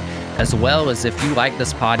sold. As well as if you like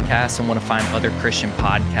this podcast and want to find other Christian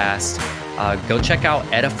podcasts, go check out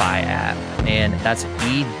Edify app. And that's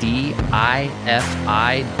edifi.app.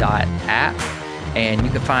 And you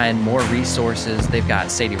can find more resources. They've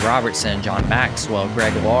got Sadie Robertson, John Maxwell,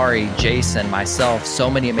 Greg Laurie, Jason, myself,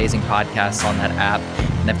 so many amazing podcasts on that app.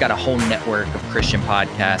 And they've got a whole network of Christian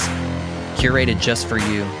podcasts curated just for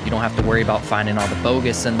you. You don't have to worry about finding all the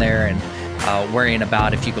bogus in there and worrying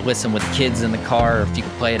about if you could listen with kids in the car or if you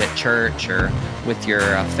could play it at church or with your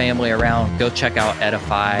family around. Go check out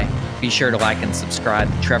Edify. Be sure to like and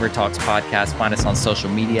subscribe to Trevor Talks podcast. Find us on social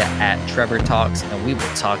media at Trevor Talks, and we will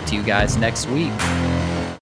talk to you guys next week.